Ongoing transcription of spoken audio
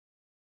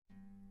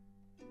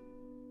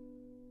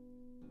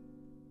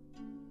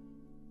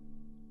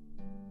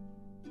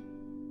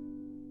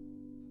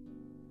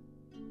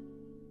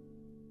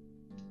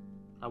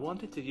I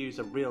wanted to use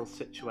a real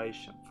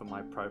situation for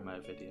my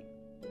promo video.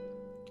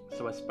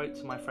 So I spoke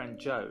to my friend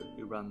Joe,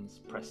 who runs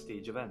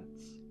Prestige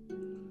events.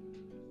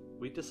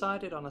 We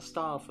decided on a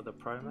style for the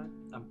promo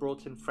and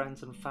brought in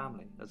friends and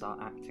family as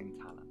our acting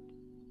talent.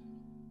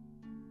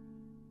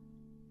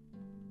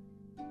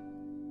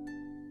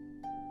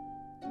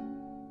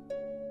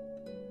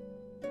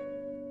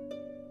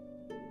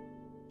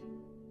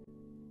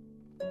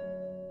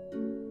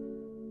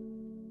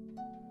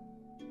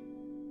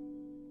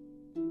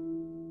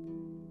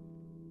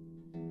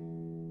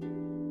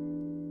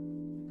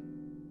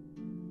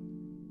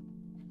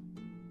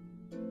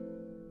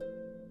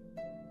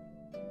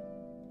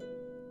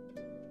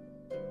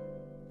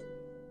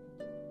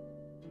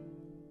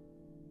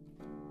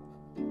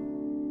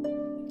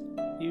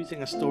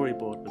 Using a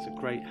storyboard was a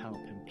great help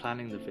in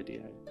planning the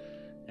video.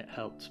 It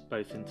helped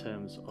both in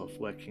terms of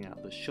working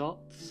out the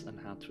shots and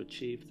how to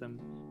achieve them,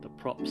 the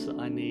props that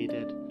I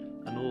needed,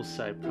 and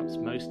also, perhaps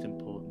most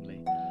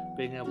importantly,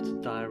 being able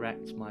to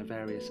direct my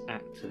various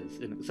actors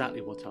in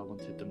exactly what I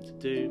wanted them to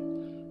do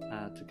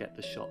to get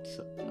the shots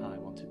that I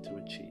wanted to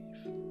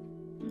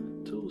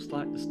achieve. Tools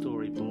like the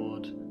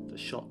storyboard, the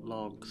shot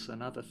logs,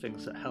 and other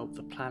things that helped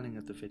the planning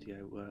of the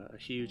video were a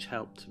huge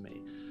help to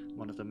me,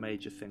 one of the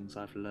major things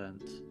I've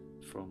learnt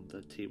from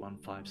the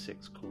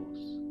T156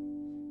 course.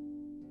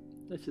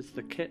 This is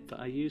the kit that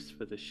I used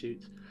for the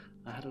shoot.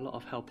 I had a lot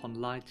of help on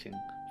lighting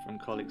from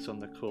colleagues on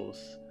the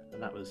course,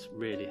 and that was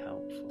really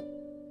helpful.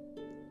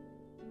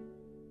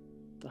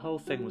 The whole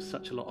thing was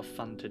such a lot of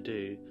fun to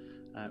do.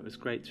 It was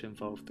great to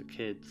involve the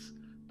kids,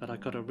 but I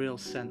got a real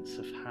sense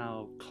of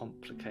how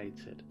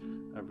complicated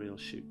a real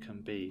shoot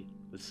can be,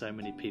 with so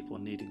many people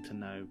needing to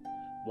know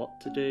what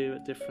to do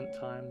at different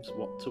times,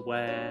 what to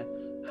wear,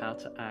 how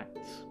to act,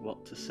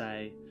 what to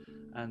say.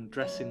 And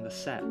dressing the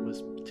set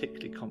was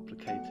particularly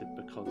complicated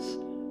because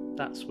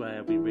that's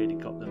where we really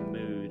got the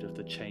mood of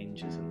the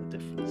changes in the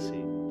different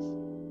scenes.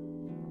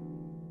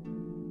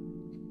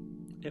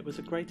 It was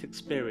a great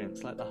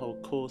experience, like the whole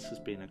course has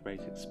been a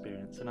great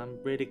experience, and I'm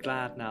really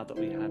glad now that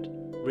we had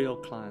real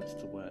clients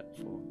to work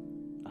for.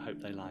 I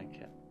hope they like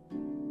it.